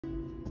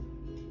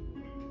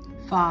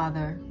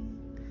Father,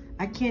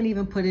 I can't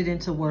even put it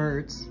into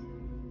words.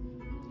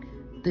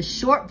 The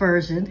short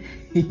version,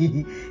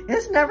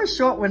 it's never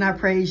short when I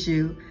praise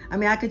you. I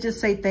mean, I could just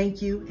say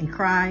thank you and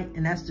cry,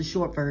 and that's the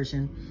short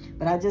version.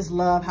 But I just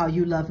love how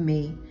you love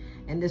me.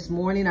 And this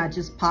morning I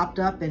just popped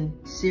up and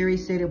Siri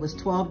said it was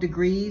 12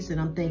 degrees.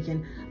 And I'm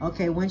thinking,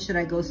 okay, when should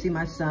I go see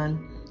my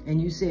son? And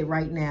you said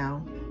right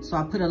now. So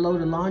I put a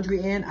load of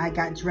laundry in. I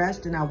got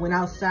dressed and I went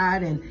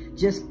outside, and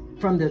just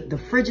from the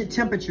frigid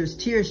temperatures,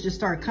 tears just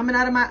started coming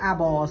out of my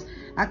eyeballs.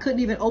 I couldn't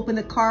even open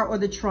the car or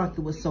the trunk.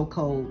 It was so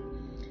cold.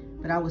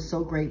 But I was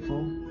so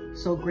grateful.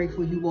 So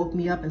grateful you woke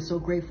me up, and so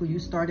grateful you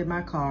started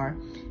my car.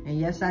 And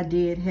yes, I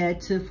did head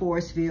to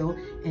Forestville.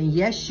 And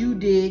yes, you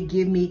did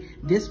give me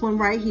this one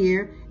right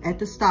here at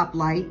the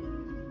stoplight.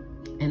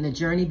 And the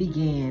journey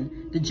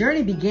began. The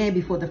journey began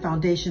before the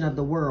foundation of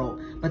the world.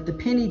 But the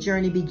penny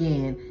journey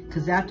began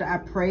because after I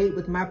prayed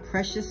with my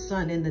precious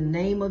son in the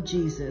name of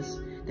Jesus,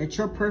 that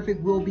your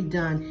perfect will be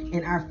done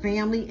in our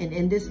family and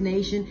in this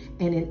nation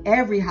and in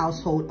every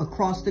household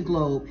across the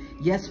globe.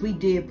 Yes, we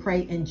did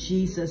pray in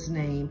Jesus'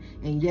 name.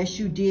 And yes,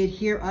 you did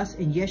hear us.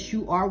 And yes,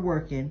 you are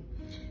working.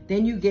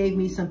 Then you gave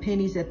me some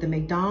pennies at the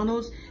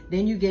McDonald's.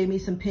 Then you gave me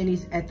some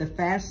pennies at the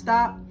Fast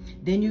Stop.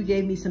 Then you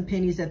gave me some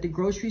pennies at the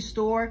grocery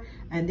store.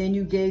 And then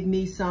you gave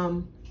me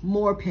some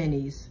more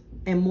pennies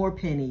and more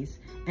pennies.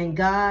 And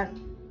God,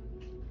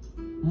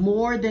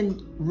 more than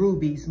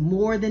rubies,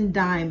 more than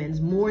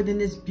diamonds, more than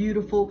this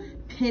beautiful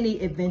penny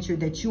adventure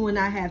that you and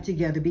I have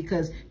together,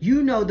 because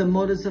you know the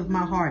motives of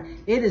my heart.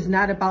 It is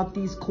not about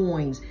these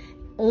coins.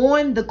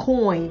 On the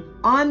coin,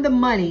 on the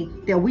money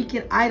that we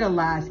can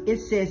idolize, it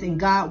says, in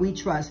God we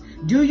trust.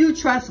 Do you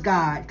trust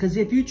God? Because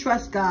if you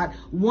trust God,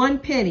 one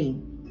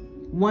penny,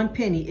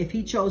 if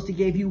he chose to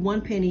give you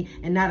one penny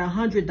and not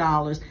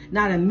 $100,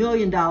 not $1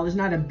 million, not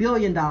 $1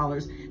 billion,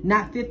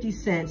 not 50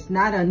 cents,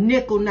 not a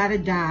nickel, not a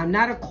dime,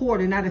 not a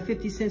quarter, not a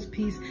 50 cents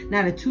piece,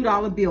 not a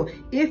 $2 bill.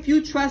 If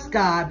you trust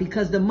God,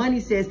 because the money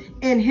says,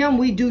 in him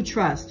we do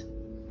trust.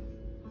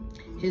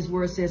 His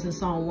word says in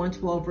Psalm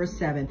 112, verse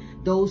 7,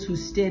 those who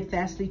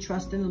steadfastly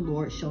trust in the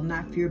Lord shall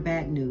not fear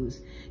bad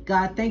news.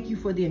 God, thank you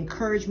for the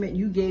encouragement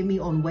you gave me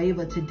on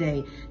Waiver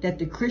today, that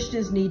the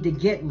Christians need to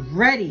get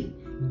ready.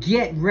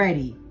 Get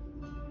ready.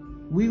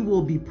 We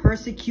will be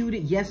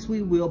persecuted. Yes,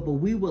 we will, but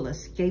we will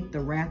escape the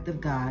wrath of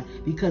God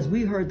because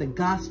we heard the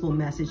gospel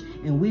message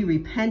and we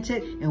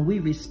repented and we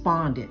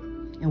responded.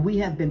 And we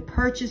have been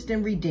purchased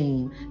and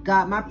redeemed.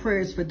 God, my prayer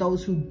is for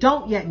those who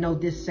don't yet know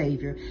this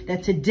Savior,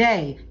 that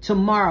today,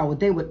 tomorrow,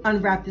 they would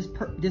unwrap this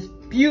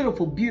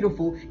beautiful,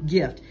 beautiful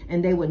gift,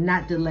 and they would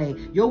not delay.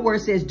 Your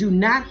word says, do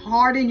not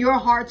harden your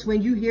hearts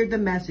when you hear the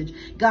message.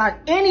 God,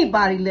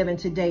 anybody living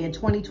today in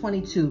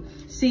 2022,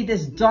 see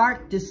this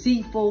dark,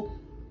 deceitful,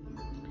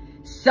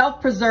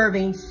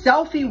 self-preserving,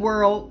 selfie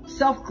world,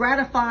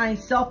 self-gratifying,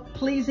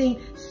 self-pleasing,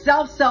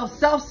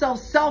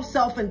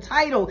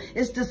 self-entitled.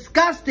 It's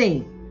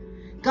disgusting.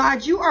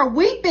 God, you are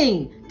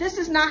weeping. This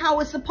is not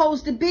how it's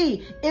supposed to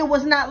be. It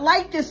was not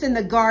like this in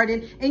the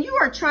garden, and you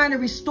are trying to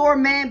restore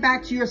man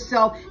back to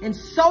yourself, and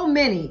so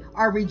many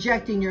are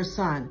rejecting your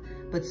son,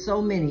 but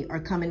so many are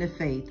coming to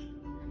faith.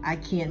 I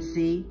can't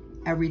see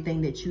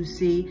everything that you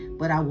see,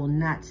 but I will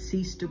not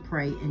cease to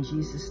pray in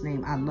Jesus'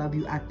 name. I love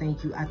you. I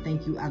thank you. I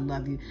thank you. I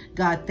love you.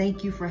 God,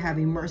 thank you for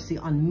having mercy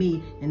on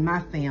me and my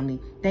family.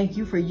 Thank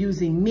you for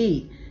using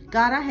me.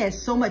 God, I had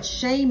so much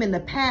shame in the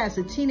past,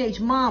 a teenage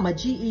mom, a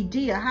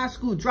GED, a high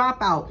school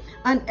dropout,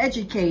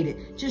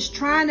 uneducated, just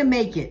trying to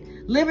make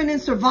it, living in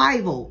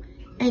survival.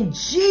 And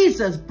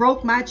Jesus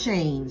broke my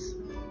chains.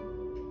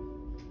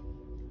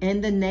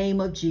 In the name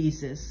of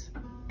Jesus,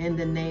 in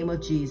the name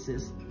of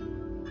Jesus,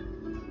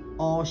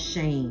 all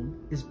shame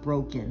is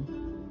broken.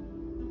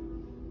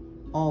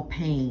 All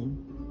pain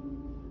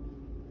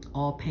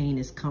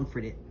is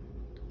comforted.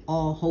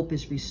 All hope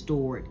is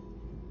restored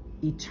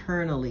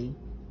eternally.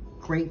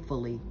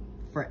 Gratefully,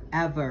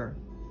 forever.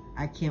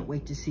 I can't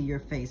wait to see your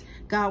face.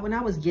 God, when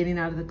I was getting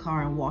out of the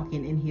car and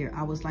walking in here,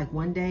 I was like,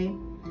 one day,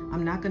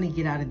 I'm not going to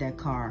get out of that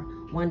car.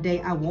 One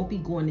day, I won't be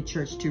going to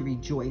church to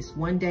rejoice.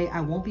 One day, I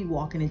won't be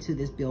walking into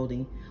this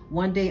building.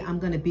 One day, I'm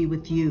going to be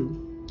with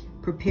you.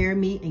 Prepare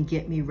me and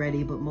get me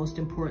ready, but most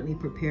importantly,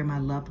 prepare my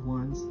loved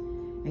ones.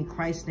 In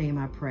Christ's name,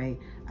 I pray.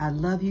 I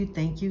love you.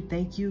 Thank you.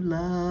 Thank you.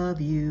 Love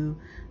you.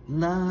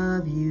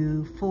 Love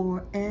you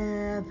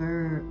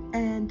forever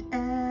and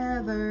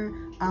ever.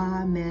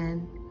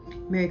 Amen.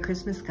 Merry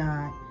Christmas,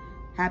 God.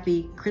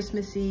 Happy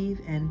Christmas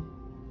Eve. And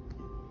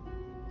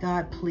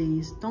God,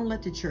 please don't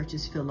let the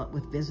churches fill up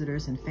with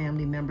visitors and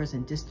family members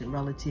and distant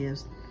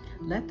relatives.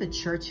 Let the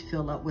church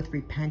fill up with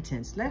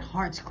repentance. Let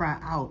hearts cry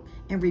out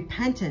in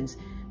repentance,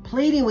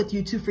 pleading with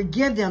you to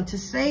forgive them, to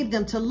save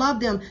them, to love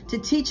them, to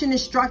teach and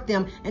instruct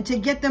them, and to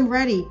get them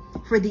ready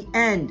for the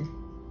end,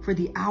 for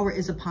the hour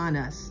is upon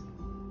us.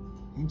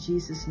 In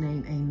Jesus'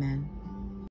 name, amen.